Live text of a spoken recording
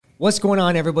What's going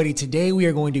on, everybody? Today we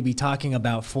are going to be talking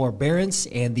about forbearance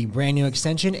and the brand new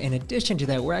extension. In addition to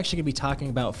that, we're actually going to be talking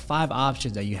about 5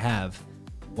 options that you have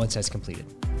once that's completed.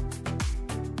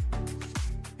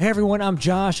 Hey everyone, I'm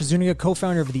Josh Zuniga,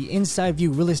 co-founder of the Inside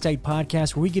View Real Estate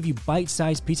Podcast, where we give you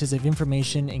bite-sized pieces of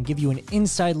information and give you an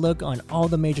inside look on all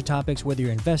the major topics, whether you're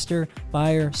an investor,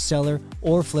 buyer, seller,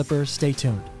 or flipper. Stay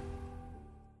tuned.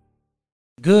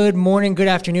 Good morning, good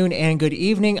afternoon, and good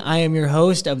evening. I am your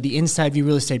host of the Inside View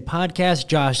Real Estate Podcast,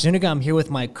 Josh Zuniga. I'm here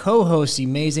with my co-host, the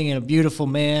amazing and a beautiful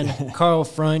man, Carl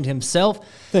Freund himself.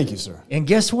 Thank you, sir. And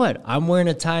guess what? I'm wearing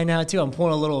a tie now, too. I'm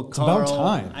pulling a little Carl. It's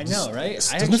about time. I know, right?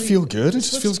 Doesn't it feel good? It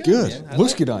just feels good.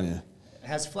 Looks good on you. It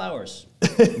has flowers.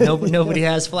 Nobody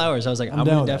has flowers. I was like, I'm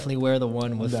going to definitely wear the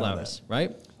one with flowers,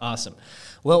 right? Awesome.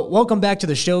 Well, welcome back to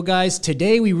the show, guys.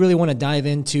 Today, we really want to dive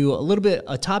into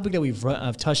a topic that we've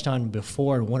touched on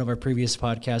before in one of our previous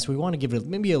podcasts. We want to give it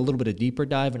maybe a little bit of deeper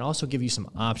dive and also give you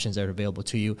some options that are available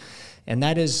to you, and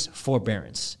that is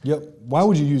forbearance. Yep. Why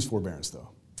would you use forbearance, though?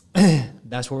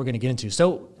 That's what we're going to get into.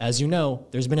 So, as you know,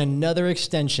 there's been another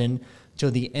extension till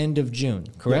the end of June,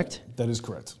 correct? Yep, that is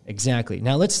correct. Exactly.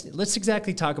 Now, let's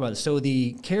exactly talk about it. So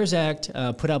the CARES Act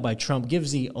put out by Trump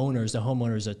gives the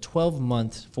homeowners, a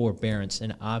 12-month forbearance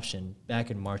and option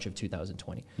back in March of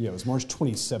 2020. Yeah, it was March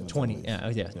 27th.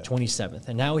 27th.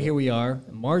 And now here we are.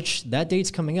 March, that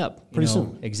date's coming up. Pretty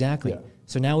soon. Exactly. Yeah.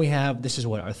 So now we have, this is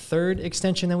what, our third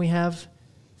extension that we have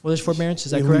for this forbearance?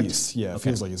 Is that At correct? Least, yeah. It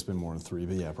feels like it's been more than 3,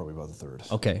 but yeah, probably about the third.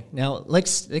 Okay. Now,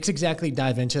 let's exactly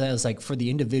dive into that. It's like for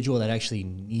the individual that actually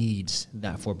needs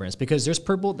that forbearance, because there's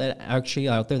people that actually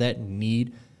out there that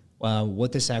need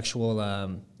what this actual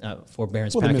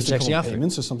forbearance package actually offers.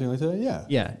 Payments or something like that, yeah.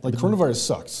 Yeah. Like coronavirus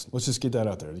sucks. Let's just get that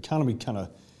out there. The economy kind of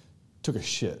took a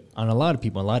shit. On a lot of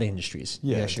people, a lot of industries.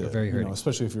 Yeah, actually very hurting.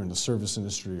 Especially if you're in the service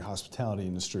industry, hospitality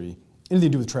industry,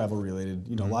 anything to do with travel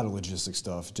related, a lot of logistic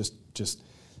stuff, just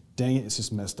dang it, it's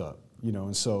just messed up,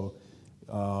 and so,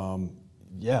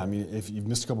 if you've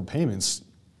missed a couple payments,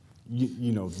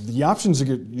 the options are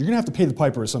good. You're gonna have to pay the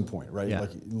piper at some point, right? Yeah.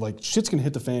 Like shit's gonna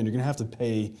hit the fan. You're gonna have to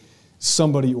pay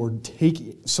somebody or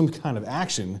take some kind of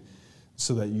action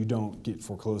so that you don't get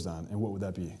foreclosed on. And what would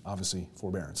that be? Obviously,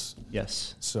 forbearance.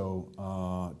 Yes.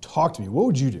 So, talk to me. What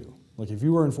would you do? Like if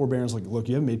you were in forbearance, like, look,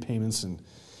 you haven't made payments in,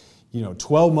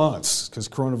 12 months because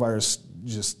coronavirus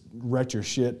just wrecked your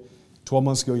shit. 12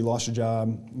 months ago, you lost your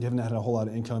job. You haven't had a whole lot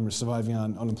of income. You're surviving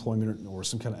on unemployment or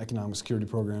some kind of economic security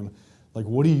program. Like,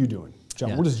 what are you doing? John,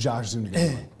 Yeah. What is Josh Zuniga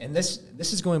doing? And this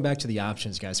is going back to the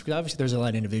options, guys. Because obviously, there's a lot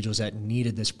of individuals that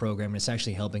needed this program, and it's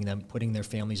actually helping them, putting their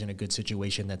families in a good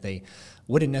situation that they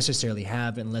wouldn't necessarily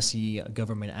have unless the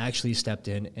government actually stepped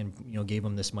in and gave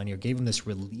them this money or gave them this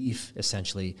relief,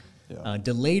 essentially,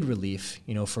 delayed relief.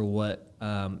 For what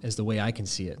is the way I can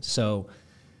see it. So.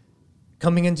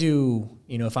 Coming into,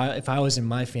 if I was in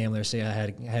my family, or say I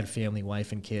had a family,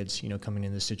 wife and kids, coming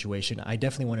in this situation, I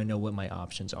definitely want to know what my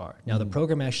options are. Now, the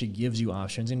program actually gives you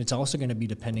options, and it's also going to be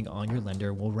depending on your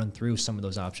lender. We'll run through some of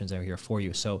those options that are here for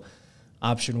you. So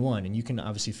option 1, and you can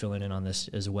obviously fill in on this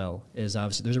as well, is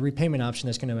obviously there's a repayment option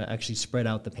that's going to actually spread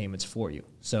out the payments for you.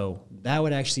 So that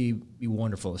would actually be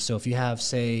wonderful. So if you have,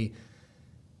 say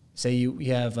you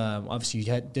have, obviously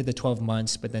you did the 12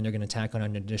 months, but then they're going to tack on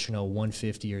an additional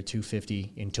 $150 or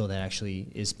 $250 until that actually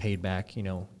is paid back,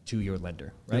 to your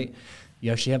lender, right? Yep.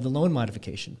 You actually have the loan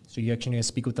modification. So you're actually going to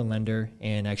speak with the lender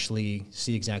and actually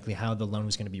see exactly how the loan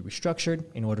is going to be restructured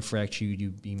in order for actually you to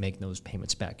be making those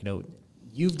payments back.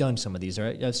 You've done some of these,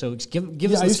 right? So let's give a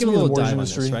little dive on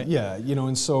this, right? Yeah,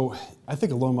 and so I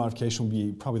think a loan modification would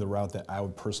be probably the route that I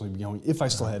would personally be going if I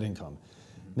still had income.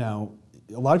 Now,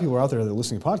 a lot of people are out there that are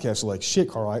listening to podcasts are like, shit,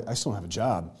 Carl, I still don't have a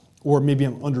job. Or maybe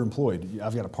I'm underemployed.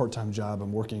 I've got a part-time job.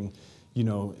 I'm working,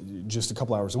 just a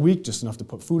couple hours a week, just enough to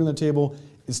put food on the table.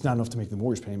 It's not enough to make the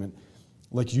mortgage payment.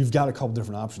 Like, you've got a couple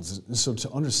different options. And so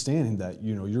to understanding that,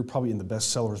 you're probably in the best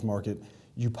seller's market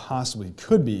you possibly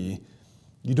could be,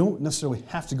 you don't necessarily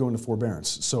have to go into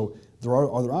forbearance. So there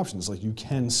are other options. Like, you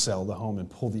can sell the home and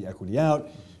pull the equity out,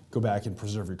 go back and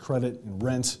preserve your credit and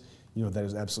rent. That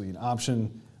is absolutely an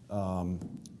option. A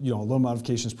loan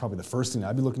modification is probably the first thing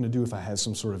I'd be looking to do if I had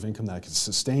some sort of income that I could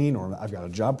sustain, or I've got a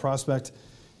job prospect.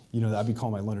 I'd be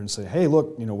calling my lender and say, hey,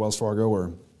 look, Wells Fargo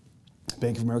or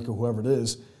Bank of America, whoever it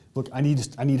is, look, I need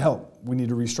help. We need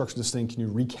to restructure this thing. Can you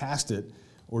recast it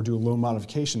or do a loan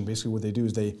modification? Basically, what they do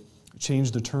is they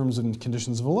change the terms and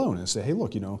conditions of a loan and say, hey,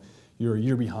 look, you're a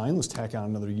year behind. Let's tack on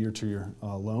another year to your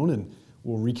loan, and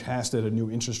we'll recast at a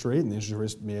new interest rate. And the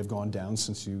interest rate may have gone down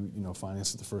since you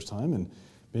financed it the first time, and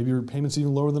maybe your payment's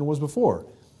even lower than it was before.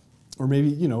 Or maybe,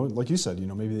 like you said,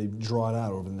 maybe they draw it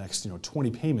out over the next, 20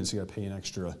 payments. You got to pay an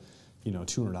extra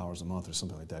 $200 a month or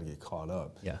something like that to get caught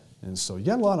up. Yeah. And so you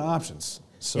got a lot of options.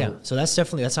 So so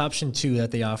that's option 2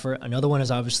 that they offer. Another one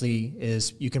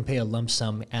is you can pay a lump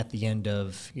sum at the end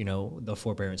of the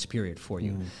forbearance period for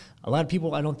you. A lot of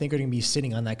people I don't think are going to be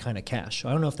sitting on that kind of cash.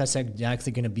 I don't know if that's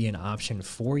exactly going to be an option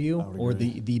for you or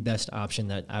the best option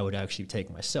that I would actually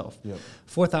take myself. Yep.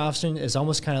 Fourth option is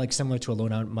almost kind of like similar to a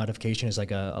loan modification, is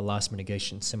like a loss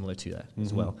mitigation, similar to that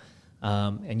as well.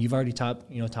 And you've already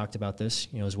talked about this,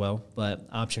 as well. But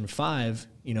option 5,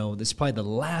 this is probably the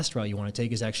last route you want to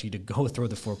take, is actually to go through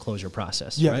the foreclosure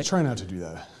process. Yeah, right? try not to do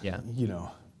that. Yeah.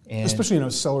 And especially in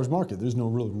a seller's market, there's no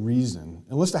real reason,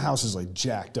 unless the house is like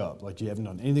jacked up, like you haven't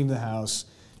done anything to the house,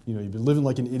 you've been living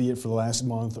like an idiot for the last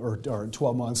month or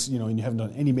 12 months, and you haven't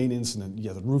done any maintenance, and then you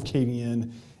have the roof caving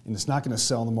in, and it's not going to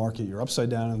sell in the market, you're upside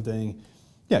down on the thing.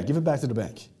 Yeah, give it back to the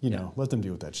bank. Let them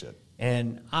deal with that shit.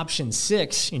 And option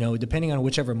 6, depending on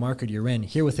whichever market you're in,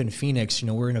 here within Phoenix,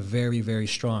 we're in a very, very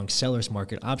strong seller's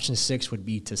market. Option 6 would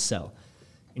be to sell.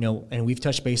 And we've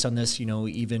touched base on this,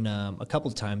 even a couple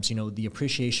of times. The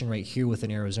appreciation rate here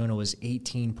within Arizona was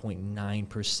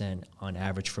 18.9% on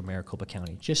average for Maricopa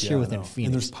County, just here within Phoenix.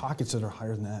 And there's pockets that are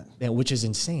higher than that. Yeah, which is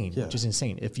insane. Yeah. Which is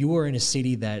insane. If you are in a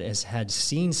city that had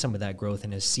seen some of that growth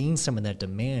and has seen some of that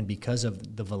demand because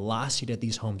of the velocity that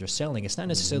these homes are selling, it's not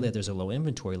necessarily that there's a low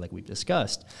inventory like we've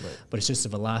discussed, but it's just the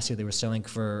velocity they were selling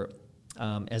for.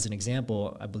 As an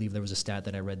example, I believe there was a stat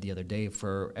that I read the other day.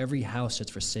 For every house that's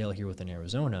for sale here within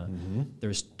Arizona,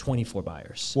 there's 24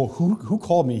 buyers. Well, who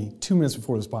called me 2 minutes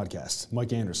before this podcast?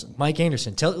 Mike Anderson. Mike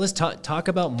Anderson. Let's talk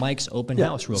about Mike's open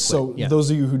house real quick. So those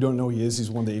of you who don't know who he is,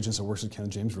 he's one of the agents that works at Ken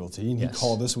James Realty. And he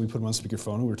called us and we put him on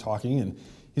speakerphone and we were talking. And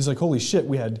he's like, holy shit,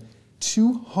 we had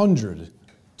 200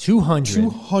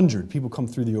 people come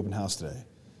through the open house today.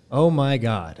 Oh my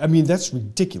God! I mean, that's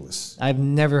ridiculous. I've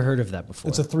never heard of that before.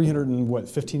 It's a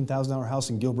 $315,000 house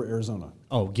in Gilbert, Arizona.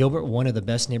 Oh, Gilbert, one of the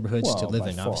best neighborhoods to live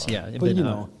in. Far. Obviously, yeah.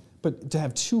 But but to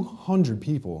have 200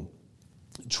 people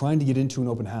trying to get into an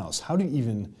open house, how do you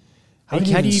even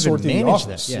sort through the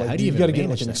office? That? Yeah, how do you've got to get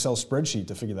like an that? Excel spreadsheet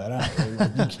to figure that out. Right?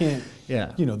 Like, you can't. Yeah.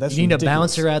 That's you need ridiculous. a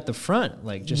bouncer at the front,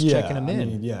 like just checking them in. I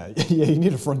mean, you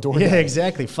need a front door. Yeah, guy.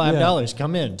 Exactly. $5,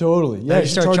 come in. Totally. Yeah, you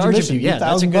start charging people. Yeah,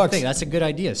 that's a good $1,000. thing. That's a good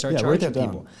idea. Start charging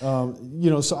people.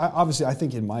 So I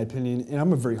think in my opinion, and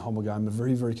I'm a very humble guy. I'm a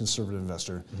very, very conservative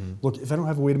investor. Look, if I don't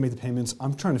have a way to make the payments,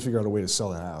 I'm trying to figure out a way to sell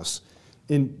that house,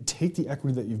 and take the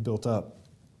equity that you've built up,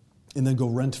 and then go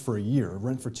rent for a year,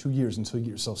 rent for 2 years until you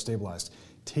get yourself stabilized.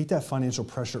 Take that financial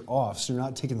pressure off, so you're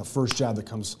not taking the first job that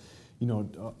comes,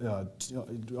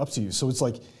 up to you. So it's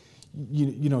like,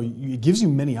 it gives you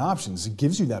many options. It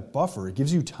gives you that buffer. It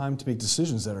gives you time to make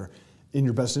decisions that are in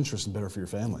your best interest and better for your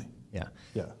family. Yeah.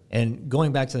 Yeah. And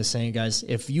going back to the saying, guys,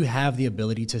 if you have the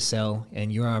ability to sell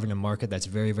and you're in a market that's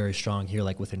very, very strong here,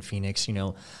 like within Phoenix,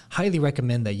 highly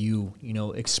recommend that you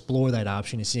explore that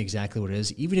option and see exactly what it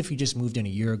is. Even if you just moved in a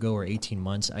year ago or 18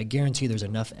 months, I guarantee there's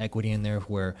enough equity in there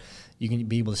where you can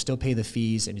be able to still pay the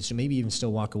fees and just maybe even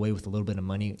still walk away with a little bit of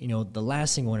money. The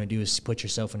last thing you want to do is put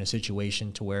yourself in a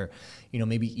situation to where,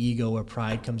 maybe ego or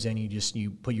pride comes in.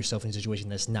 You put yourself in a situation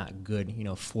that's not good,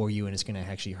 for you, and it's going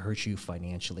to actually hurt you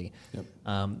financially. Yep.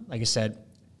 Like I said,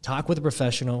 talk with a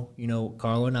professional.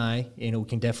 Carlo and I, we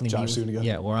can definitely Josh be.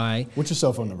 Yeah, or I. What's your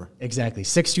cell phone number? Exactly,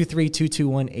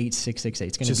 623-221-8668.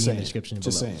 It's going to be in the description below.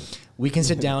 Just saying. We can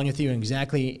sit down with you and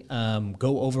exactly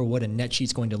go over what a net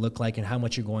sheet's going to look like and how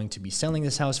much you're going to be selling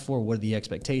this house for, what are the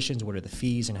expectations, what are the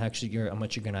fees, and how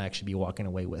much you're going to actually be walking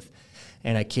away with.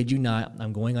 And I kid you not,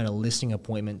 I'm going on a listing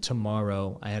appointment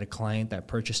tomorrow. I had a client that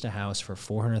purchased a house for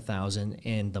 $400,000,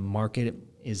 and the market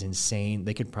is insane.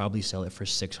 They could probably sell it for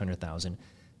 $600,000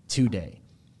 today.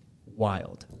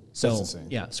 Wild. So that's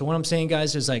insane. Yeah. So what I'm saying,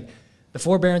 guys, is like the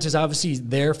forbearance is obviously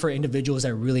there for individuals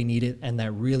that really need it and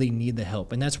that really need the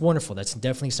help, and that's wonderful. That's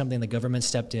definitely something the government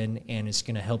stepped in, and it's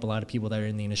going to help a lot of people that are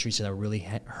in the industry that are really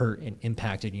hurt and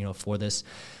impacted, for this.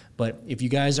 But if you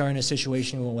guys are in a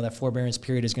situation where that forbearance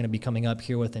period is going to be coming up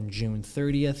here within June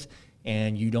 30th,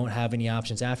 and you don't have any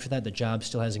options after that, the job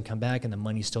still hasn't come back, and the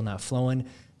money's still not flowing,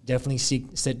 definitely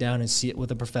sit down and see it with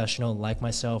a professional like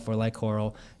myself or like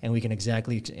Coral, and we can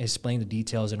exactly explain the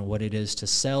details and what it is to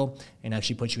sell and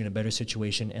actually put you in a better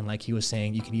situation. And like he was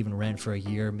saying, you can even rent for a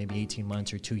year, maybe 18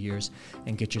 months or 2 years,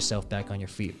 and get yourself back on your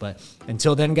feet. But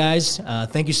until then, guys,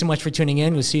 thank you so much for tuning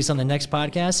in. We'll see you on the next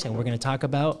podcast, and we're going to talk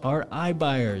about our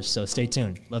iBuyers. So stay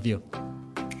tuned. Love you.